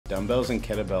Dumbbells and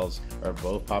kettlebells are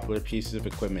both popular pieces of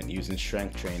equipment used in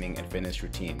strength training and fitness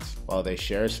routines. While they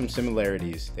share some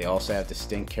similarities, they also have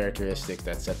distinct characteristics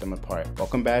that set them apart.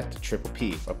 Welcome back to Triple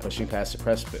P, or Pushing Past the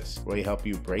Precipice, where we help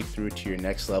you break through to your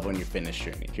next level in your fitness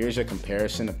journey. Here's a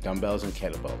comparison of dumbbells and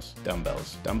kettlebells.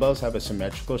 Dumbbells. Dumbbells have a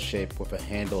symmetrical shape with a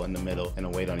handle in the middle and a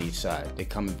weight on each side. They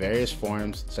come in various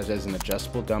forms, such as an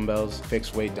adjustable dumbbells,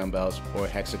 fixed weight dumbbells, or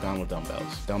hexagonal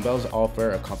dumbbells. Dumbbells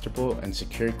offer a comfortable and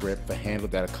secure grip with a handle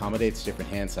that accommodates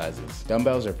different hand sizes.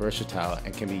 Dumbbells are versatile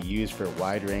and can be used for a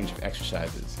wide range of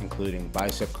exercises, including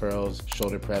bicep curls,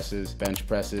 shoulder presses, bench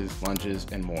presses, lunges,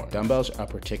 and more. Dumbbells are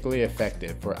particularly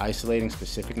effective for isolating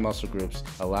specific muscle groups,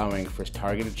 allowing for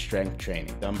targeted strength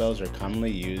training. Dumbbells are commonly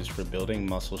used for building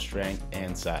muscle strength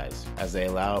and size, as they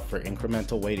allow for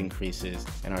incremental weight increases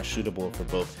and are suitable for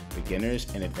both beginners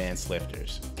and advanced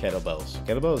lifters. Kettlebells.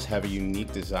 Kettlebells have a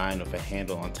unique design with a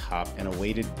handle on top and a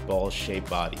weighted ball-shaped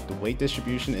body. The weight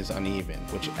distribution is uneven,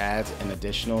 which adds an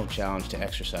additional challenge to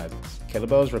exercises.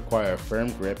 Kettlebells require a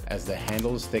firm grip, as the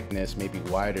handle's thickness may be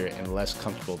wider and less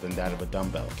comfortable than that of a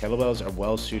dumbbell. Kettlebells are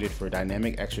well suited for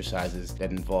dynamic exercises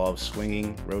that involve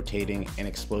swinging, rotating, and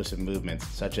explosive movements,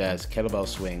 such as kettlebell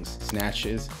swings,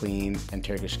 snatches, cleans, and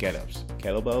Turkish get-ups.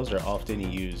 Kettlebells are often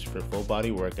used for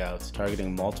full-body workouts,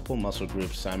 targeting multiple muscle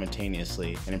groups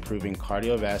simultaneously and improving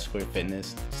cardiovascular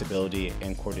fitness, stability,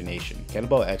 and coordination.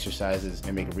 Kettlebell exercises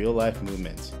mimic real-life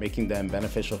movements, making them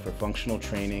beneficial for functional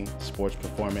training, sports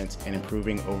performance, and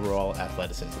improving overall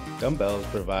athleticism. Dumbbells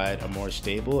provide a more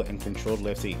stable and controlled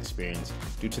lifting experience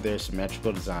due to their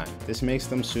symmetrical design. This makes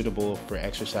them suitable for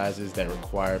exercises that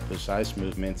require precise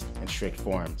movements and strict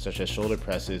form, such as shoulder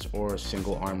presses or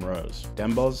single arm rows.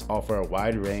 Dumbbells offer a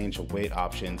wide range of weight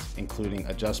options, including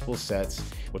adjustable sets,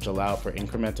 which allow for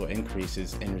incremental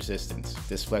increases in resistance.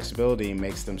 This flexibility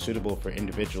makes them suitable for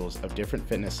individuals of different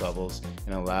fitness levels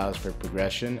and allows for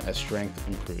progression as strength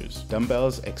improves.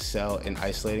 Dumbbells excel in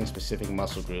isolating specific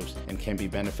muscle groups and can be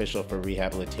beneficial for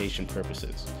rehabilitation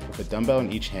purposes. With a dumbbell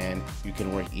in each hand, you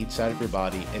can work each side of your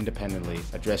body independently,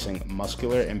 addressing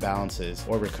muscular imbalances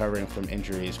or recovering from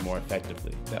injuries more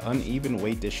effectively. The uneven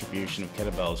weight distribution of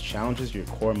kettlebells challenges your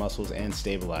core muscles and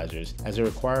stabilizers, as they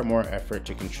require more effort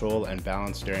to control and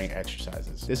balance during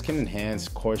exercises. This can enhance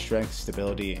core strength,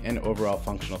 stability, and overall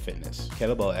functional fitness.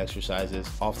 Kettlebell exercises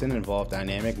often involve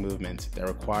dynamic movements that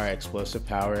require explosive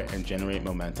power and generate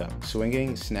momentum.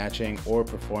 Swinging, snatching, or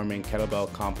performing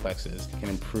kettlebell complexes can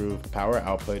improve power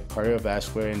output,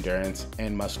 cardiovascular endurance,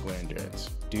 and muscular endurance.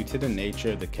 Due to the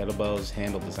nature of the kettlebell's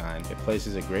handle design, it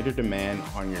places a greater demand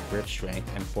on your grip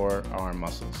strength and forearm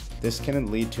muscles. This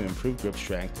can lead to improved grip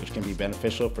strength, which can be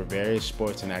beneficial for various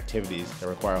sports and activities that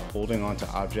require holding onto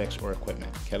objects or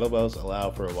equipment. Kettlebells allow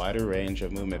for a wider range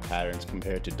of movement patterns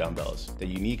compared to dumbbells. The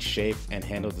unique shape and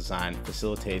handle design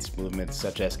facilitates movements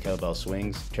such as kettlebell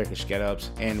swings, Turkish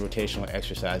get-ups, and rotational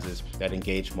exercises that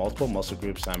engage multiple muscle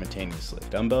groups simultaneously.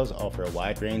 Dumbbells offer a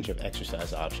wide range of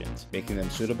exercise options, making them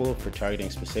suitable for targeting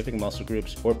specific muscle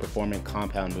groups or performing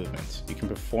compound movements. You can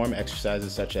perform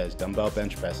exercises such as dumbbell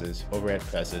bench presses, overhead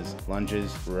presses,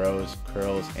 lunges, rows,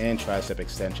 curls, and tricep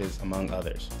extensions, among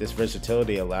others. This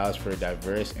versatility allows for a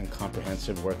diverse and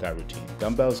comprehensive workout routine.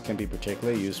 Dumbbells can be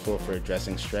particularly useful for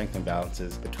addressing strength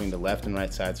imbalances between the left and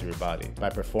right sides of your body. By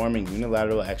performing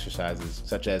unilateral exercises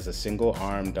such as a single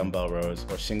arm dumbbell rows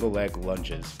or single leg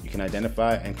lunges, you can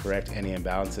identify and correct any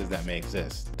imbalances that may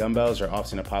exist. Dumbbells are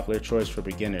often a popular choice for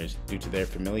beginners due to their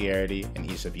familiarity and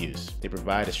ease of use. They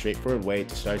provide a straightforward way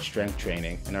to start strength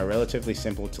training and are relatively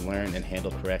simple to learn and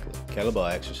handle correctly. Kettlebell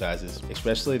exercises,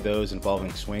 especially those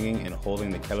involving swinging and holding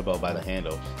the kettlebell by the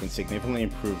handle, can significantly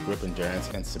improve grip endurance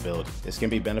and stability. This can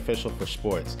be beneficial for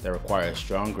sports that require a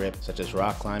strong grip, such as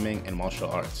rock climbing and martial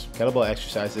arts. Kettlebell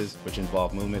exercises, which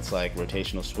involve movements like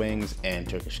rotational swings and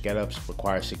Turkish get-ups,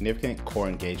 require significant core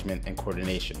engagement and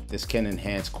coordination. This can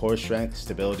enhance core strength,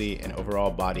 stability, and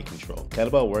overall body control.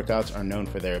 Kettlebell workouts are known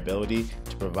for their ability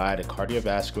to provide a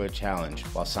cardiovascular challenge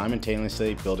while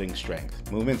simultaneously building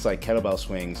strength. Movements like kettlebell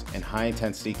swings and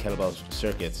high-intensity kettlebell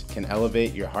circuits can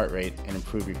elevate your heart rate and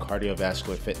improve your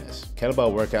cardiovascular fitness.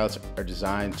 Kettlebell workouts are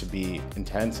designed to be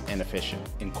intense and efficient,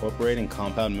 incorporating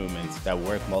compound movements that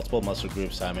work multiple muscle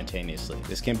groups simultaneously.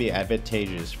 This can be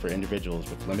advantageous for individuals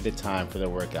with limited time for their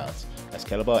workouts, as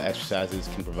kettlebell exercises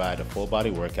can provide a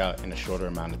full-body workout in a shorter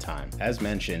amount of time. As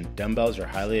mentioned, dumbbells are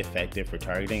highly effective for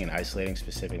targeting and isolating isolating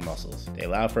specific muscles. They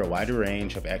allow for a wider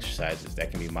range of exercises that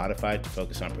can be modified to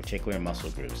focus on particular muscle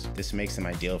groups. This makes them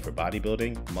ideal for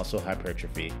bodybuilding, muscle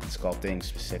hypertrophy, and sculpting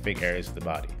specific areas of the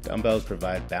body. Dumbbells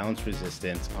provide balanced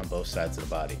resistance on both sides of the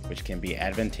body, which can be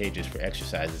advantageous for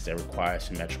exercises that require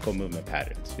symmetrical movement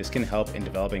patterns. This can help in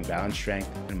developing balance strength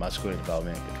and muscular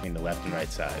development between the left and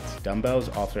right sides. Dumbbells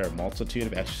offer a multitude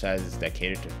of exercises that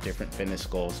cater to different fitness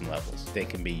goals and levels. They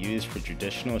can be used for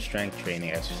traditional strength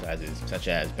training exercises such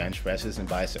as bench presses and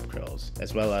bicep curls,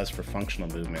 as well as for functional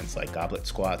movements like goblet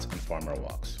squats and farmer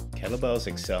walks. Kettlebells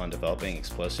excel in developing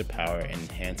explosive power and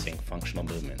enhancing functional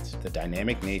movements. The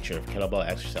dynamic nature of kettlebell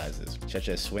exercises, such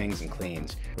as swings and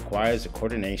cleans, requires the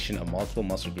coordination of multiple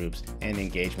muscle groups and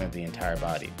engagement of the entire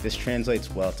body. This translates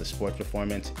well to sports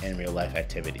performance and real-life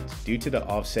activities. Due to the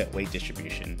offset weight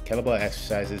distribution, kettlebell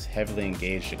exercises heavily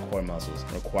engage the core muscles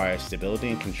and require stability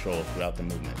and control throughout the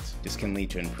movements. This can lead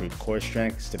to improved core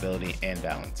strength, stability, and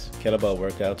balance. Kettlebell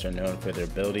workouts are known for their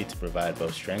ability to provide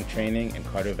both strength training and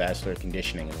cardiovascular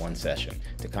conditioning in one session.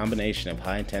 The combination of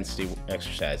high-intensity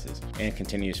exercises and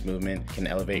continuous movement can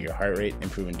elevate your heart rate,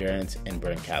 improve endurance, and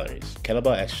burn calories.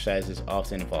 Kettlebell exercises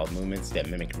often involve movements that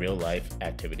mimic real-life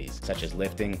activities, such as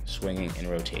lifting, swinging, and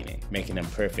rotating, making them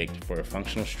perfect for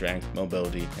functional strength,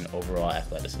 mobility, and overall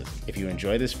athleticism. If you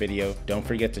enjoyed this video, don't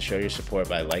forget to show your support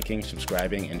by liking,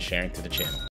 subscribing, and sharing to the channel.